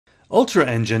Ultra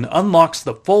Engine unlocks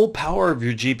the full power of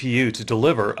your GPU to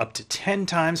deliver up to 10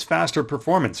 times faster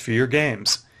performance for your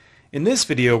games. In this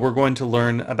video, we're going to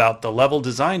learn about the level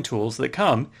design tools that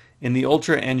come in the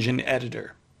Ultra Engine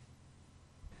editor.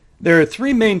 There are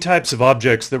three main types of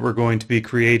objects that we're going to be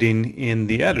creating in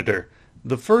the editor.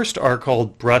 The first are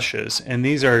called brushes, and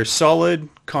these are solid,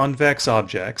 convex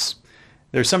objects.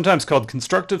 They're sometimes called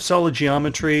constructive solid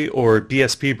geometry or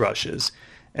BSP brushes,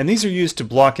 and these are used to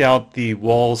block out the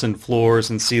walls and floors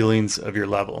and ceilings of your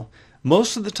level.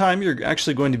 Most of the time you're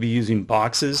actually going to be using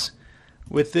boxes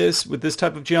with this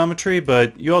type of geometry,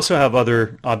 but you also have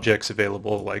other objects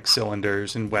available like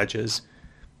cylinders and wedges.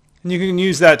 And you can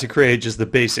use that to create just the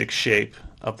basic shape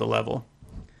of the level.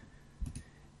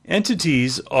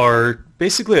 Entities are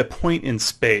basically a point in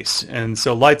space, and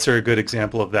so lights are a good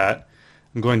example of that.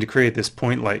 I'm going to create this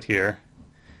point light here,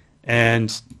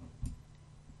 and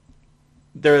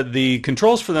the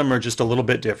controls for them are just a little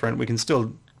bit different. We can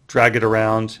still drag it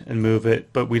around and move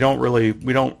it, but we don't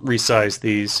resize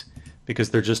these because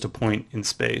they're just a point in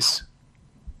space.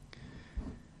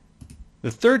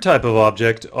 The third type of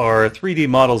object are 3D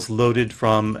models loaded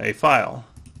from a file.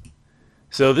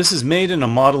 So this is made in a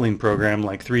modeling program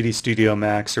like 3D Studio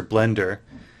Max or Blender.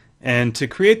 And to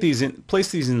create these,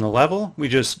 place these in the level, we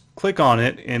just click on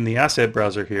it in the asset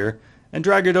browser here and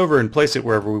drag it over and place it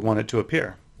wherever we want it to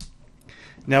appear.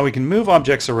 Now we can move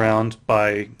objects around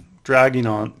by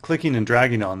clicking and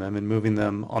dragging on them and moving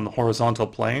them on the horizontal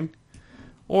plane.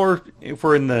 Or if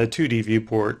we're in the 2D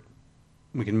viewport,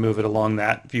 we can move it along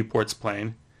that viewport's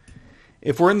plane.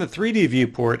 If we're in the 3D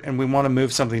viewport and we want to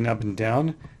move something up and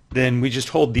down, then we just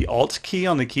hold the Alt key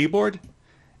on the keyboard,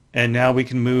 and now we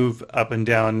can move up and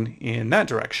down in that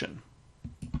direction.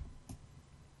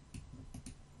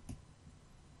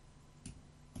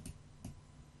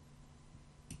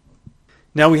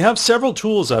 Now we have several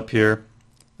tools up here,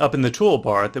 up in the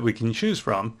toolbar that we can choose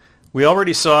from. We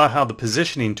already saw how the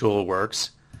positioning tool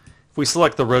works. If we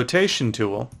select the rotation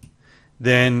tool,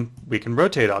 then we can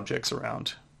rotate objects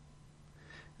around.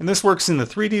 And this works in the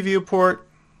 3D viewport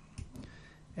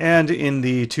and in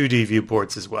the 2D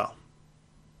viewports as well.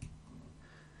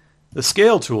 The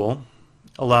scale tool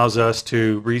allows us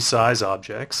to resize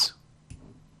objects.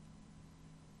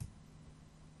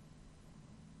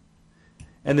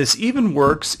 And this even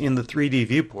works in the 3D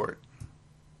viewport.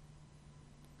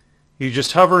 You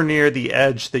just hover near the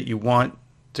edge that you want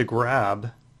to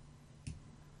grab,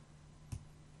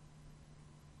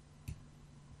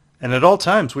 and at all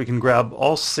times we can grab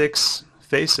all 6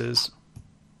 faces.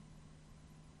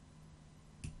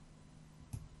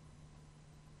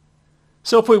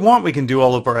 So if we want, we can do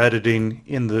all of our editing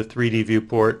in the 3D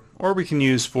viewport, or we can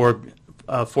use four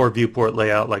viewport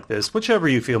layout like this, whichever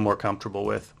you feel more comfortable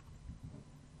with.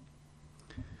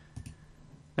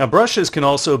 Now brushes can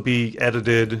also be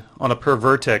edited on a per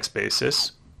vertex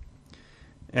basis,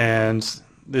 and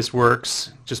this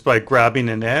works just by grabbing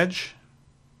an edge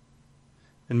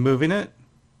and moving it.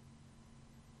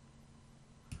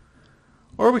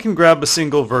 Or we can grab a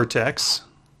single vertex.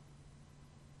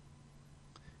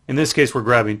 In this case we're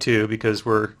grabbing 2 because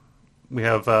we're in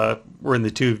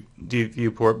the 2D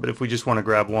viewport, but if we just want to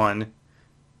grab 1,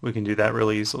 we can do that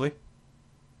really easily.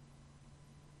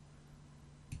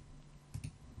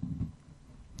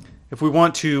 If we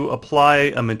want to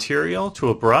apply a material to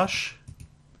a brush,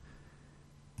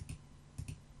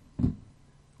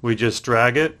 we just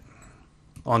drag it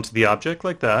onto the object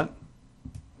like that.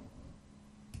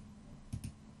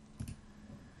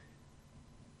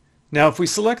 Now if we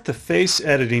select the face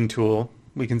editing tool,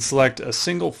 we can select a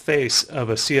single face of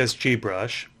a CSG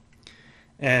brush,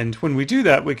 and when we do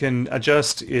that we can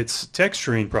adjust its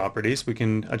texturing properties. We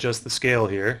can adjust the scale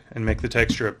here and make the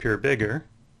texture appear bigger.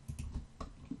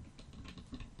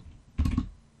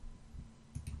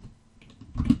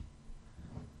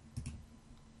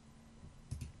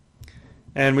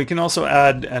 And we can also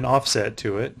add an offset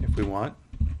to it if we want,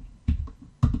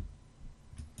 and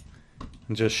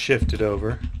just shift it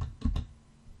over.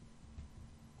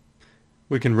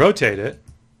 We can rotate it,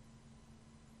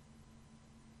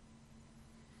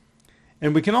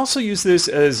 and we can also use this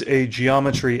as a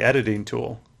geometry editing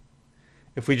tool.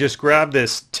 If we just grab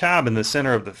this tab in the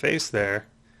center of the face there,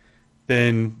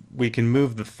 then we can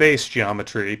move the face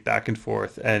geometry back and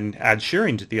forth and add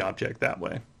shearing to the object that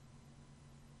way.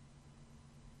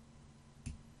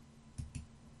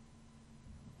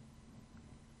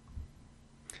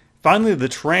 Finally, the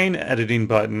terrain editing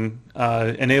button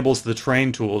enables the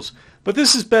terrain tools, but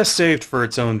this is best saved for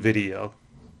its own video.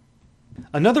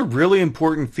 Another really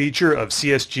important feature of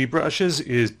CSG brushes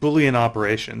is Boolean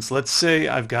operations. Let's say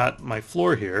I've got my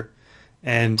floor here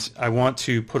and I want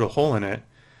to put a hole in it.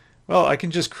 Well, I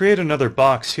can just create another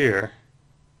box here.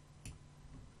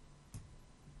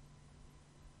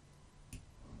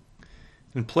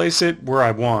 And place it where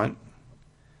I want.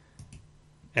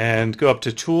 And go up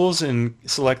to Tools and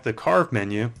select the Carve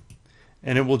menu.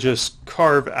 And it will just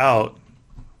carve out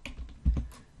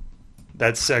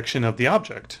that section of the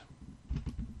object.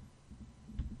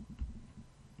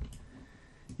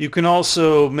 You can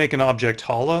also make an object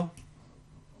hollow.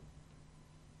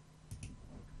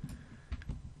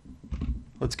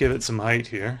 Let's give it some height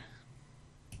here.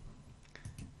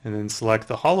 And then select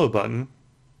the hollow button.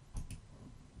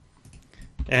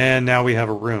 And now we have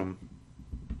a room.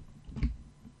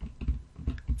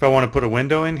 If I want to put a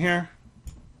window in here,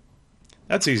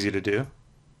 that's easy to do.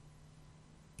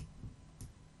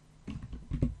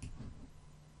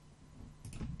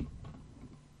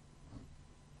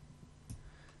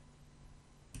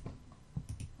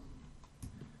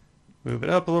 Move it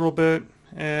up a little bit,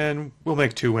 and we'll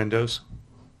make 2 windows.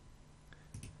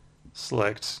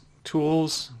 Select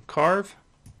Tools, Carve,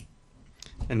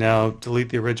 and now delete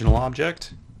the original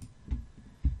object.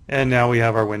 And now we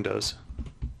have our windows.